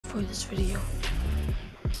for this video.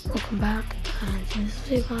 Welcome back, and in this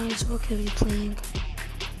video guys, we're going to be playing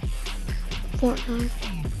Fortnite.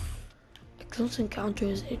 Close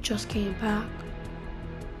Encounters, it just came back.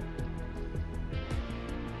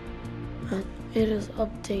 And it is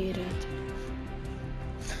updated.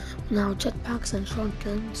 Now jetpacks and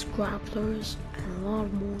shotguns, grapplers, and a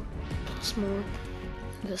lot more, plus more in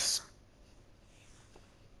this.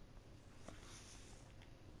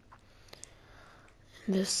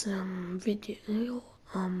 This video,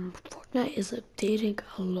 Fortnite is updating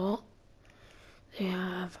a lot. They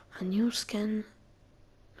have a new skin,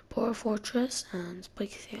 the Power Fortress, and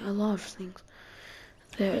Spike Stadium, a lot of things.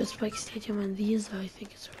 There is Spike Stadium, and these I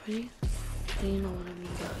think it's already. You know what I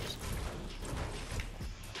mean, guys.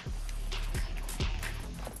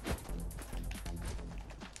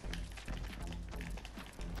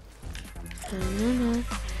 No.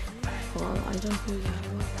 Well, I don't do that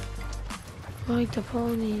well. Like the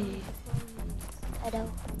pony. I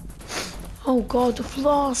don't. Oh god, the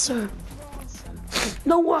flosser.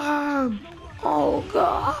 The worm. Oh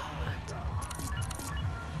god.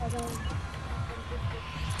 I don't.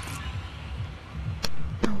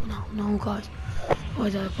 No, guys. Why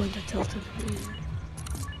did I point the tilted?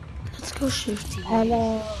 Let's go shifty.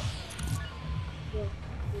 Hello.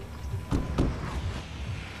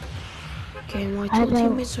 Okay, my two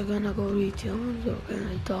teammates are gonna go retail and they're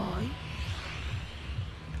gonna die.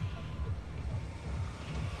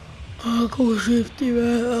 I'll go shifty,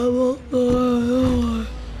 man. I won't die.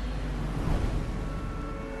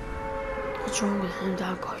 What's wrong with him,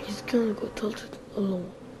 that guy? He's gonna go tilted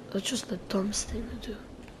alone. That's just the dumbest thing to do.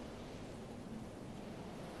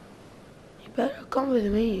 You better come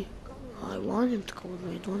with me. I want him to come with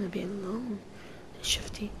me. I don't want to be alone.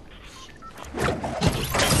 Shifty.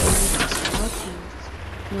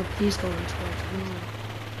 No, please go into it. No.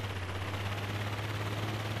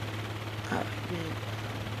 Alright, man.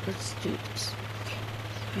 Let's do this. Okay.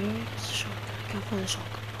 Where's the shotgun? I can't find the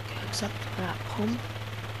shotgun. Okay, except for that pump.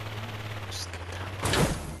 Just get that pump.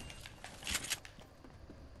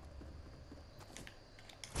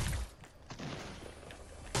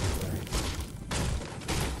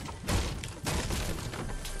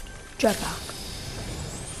 Jetpack.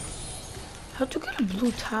 How to get a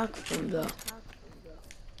blue tag from the...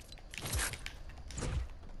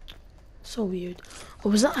 So weird. Oh,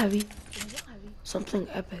 was that heavy? Something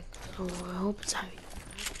epic. Oh, I hope it's heavy.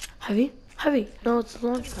 Heavy? No, it's a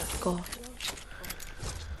launch pad. God.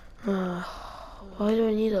 Why do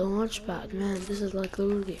I need a launch pad? Man, this is like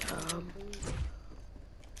literally,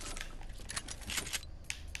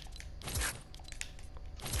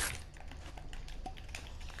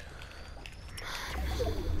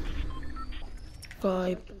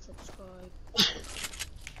 subscribe.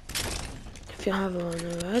 If you haven't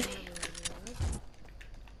already.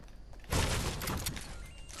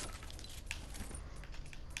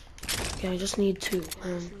 Okay, I just need two,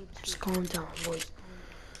 man. Just calm down, boys.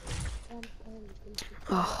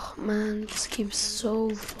 Oh man, this game's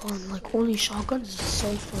so fun. Like only shotguns is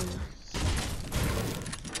so fun.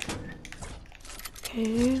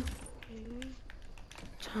 Okay.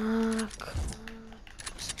 Attack.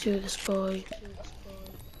 Let's do this, boy.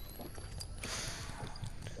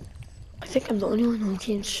 I think I'm the only one who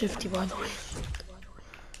gains shifty, by the way.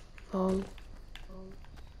 Oh.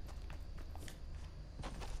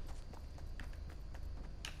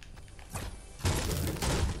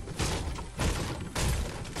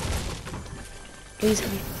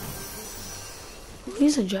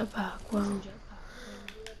 He's a jetpack. Wow.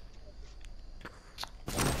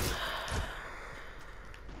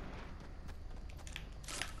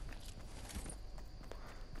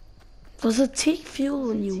 Does it take fuel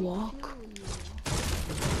when you walk?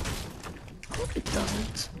 I hope it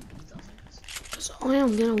doesn't. Because I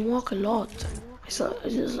am gonna walk a lot. It's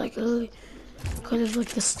like really kind of like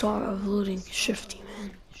the start of loading shifty,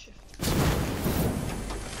 man.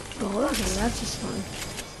 Oh, okay, that's just fun.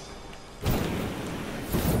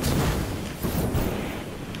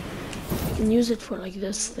 You can use it for like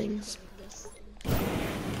this things.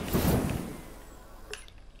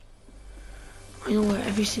 I know where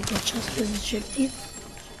every single chest is shifty.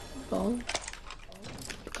 Well,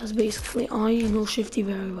 because basically I know shifty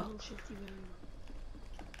very well.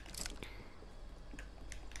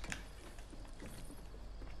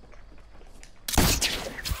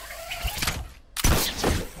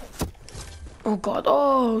 Oh god,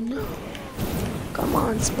 oh no. Come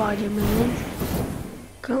on, Spider-Man.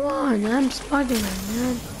 Come on, I'm Spider-Man,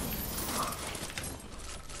 man.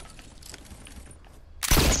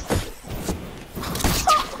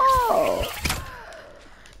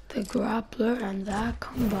 The grappler and that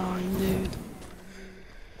combined, dude.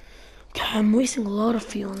 I'm wasting a lot of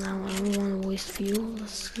fuel now. I don't want to waste fuel.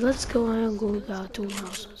 Let's go ahead and go to the two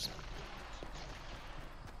houses.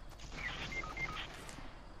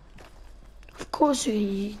 Of course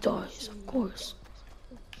he dies, of course.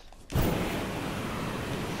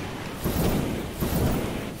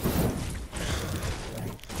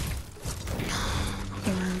 Okay,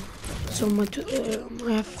 man. So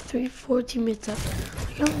I have 4 teammates left.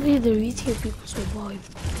 I can't believe the retail people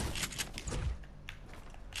survived.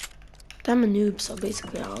 I'm a noob, so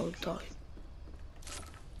basically I'll die.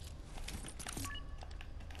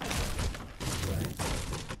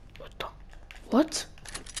 What the? What?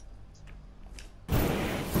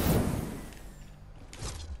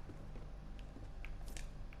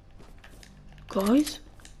 Guys?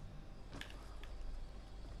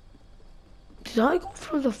 Did I go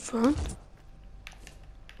from the front?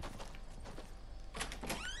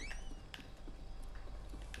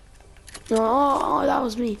 No, oh, that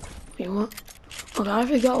was me. Wait, what? Okay, I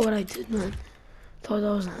forgot what I did, man. Thought that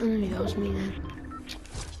was an enemy, that was me, man.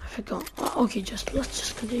 I forgot. Okay, let's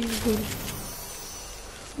just continue shooting.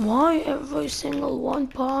 Why every single one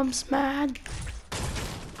pumps, man?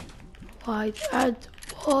 Why, Dad?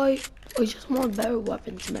 Why? I just want better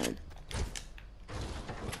weapons, man.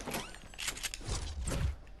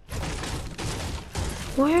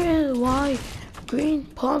 Why? Green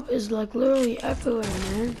pump is like literally everywhere,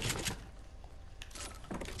 man.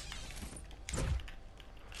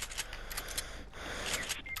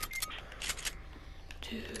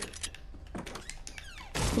 Dude.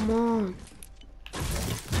 Come on.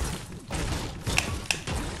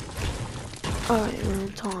 Alright, we're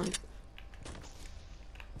on time.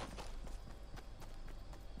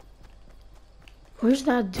 Where's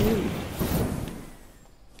that dude?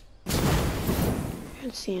 I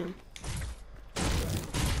can't see him.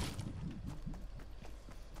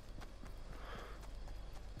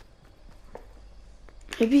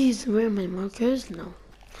 Maybe he's where my marker is? No.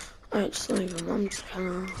 Alright, just leave him. I'm just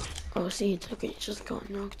gonna... Oh, see, it's okay. He just got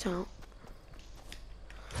knocked out.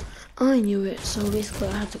 I knew it, so basically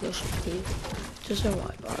I had to go shoot Steve to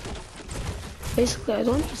survive. Basically, I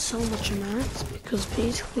don't need so much mats because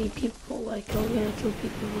basically people like are gonna kill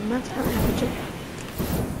people with mats and I have a jetpack.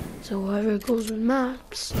 So whoever goes with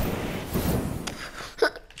mats.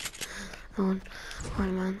 Alright,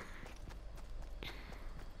 man.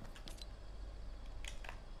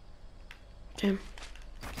 Damn.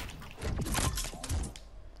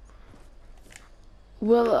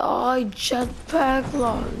 Will I jetpack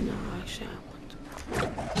long? No, actually I want to.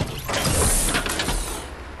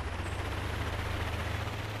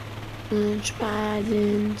 Launch pad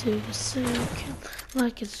into the circle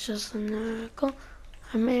like it's just a miracle.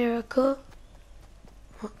 America.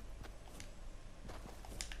 What?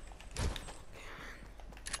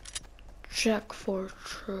 Check for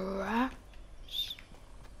traps.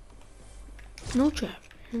 No traps.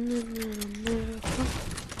 America.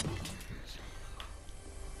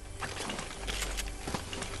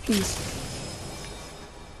 Please.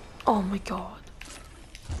 Oh my god.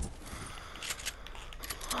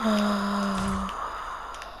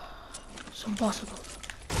 It's impossible.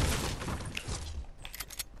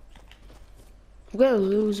 I'm gonna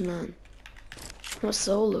lose, man. I'm a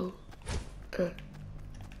solo.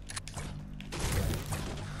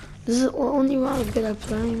 This is the only round I'm gonna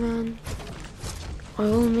play, man. I'm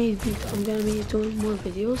gonna be doing more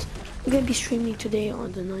videos. I'm gonna be streaming today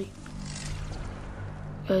on the night.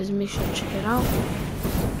 Guys, make sure to check it out.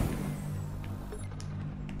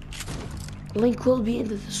 Link will be in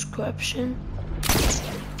the description.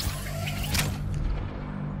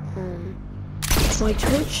 My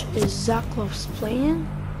Twitch is Zaklov's playing.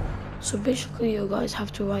 So basically, you guys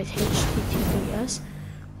have to write https://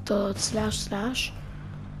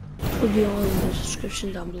 It will be all in the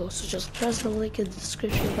description down below. So just press the link in the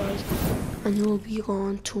description, guys, and you will be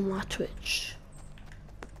on to my Twitch.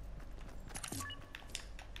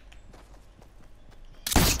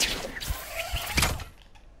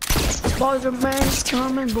 Spider-Man is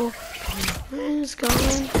coming, boy. Spider-Man is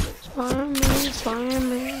coming. Spider-Man is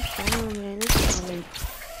coming. Spider-Man is...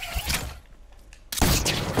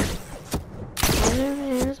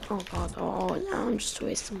 Oh god, oh, now I'm just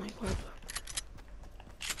wasting my word.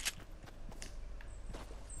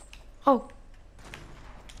 Oh.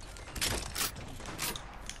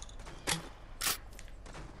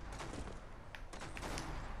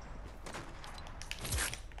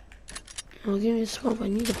 Oh, give me a smoke, I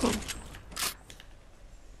need a pump.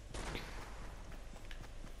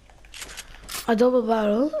 I double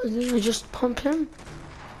barrel, and then I just pump him.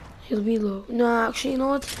 He'll be low. No, actually, you know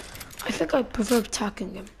what? I think I prefer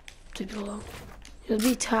attacking him to be low. He'll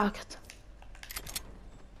be attacked.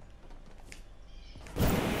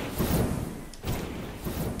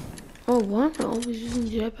 Oh, why am I always using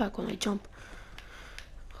the jetpack when I jump?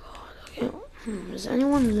 God, okay. Is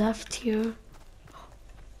anyone left here?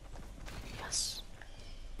 Yes.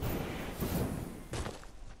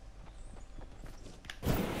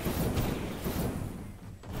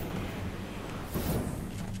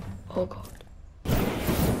 Oh God.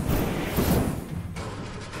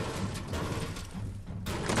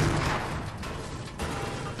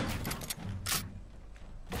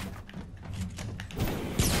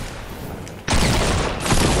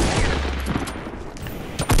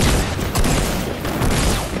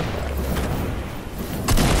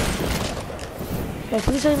 Okay,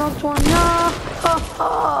 please I knocked one. No!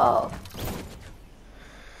 Oh.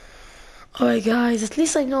 Alright guys, at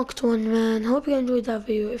least I knocked one, man. Hope you enjoyed that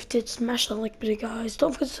video. If you did, smash that like button, guys.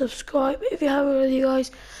 Don't forget to subscribe if you haven't already, guys.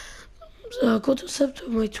 Go to sub to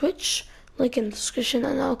my Twitch, link in the description,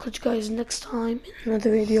 and I'll catch you guys next time in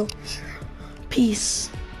another video. Peace.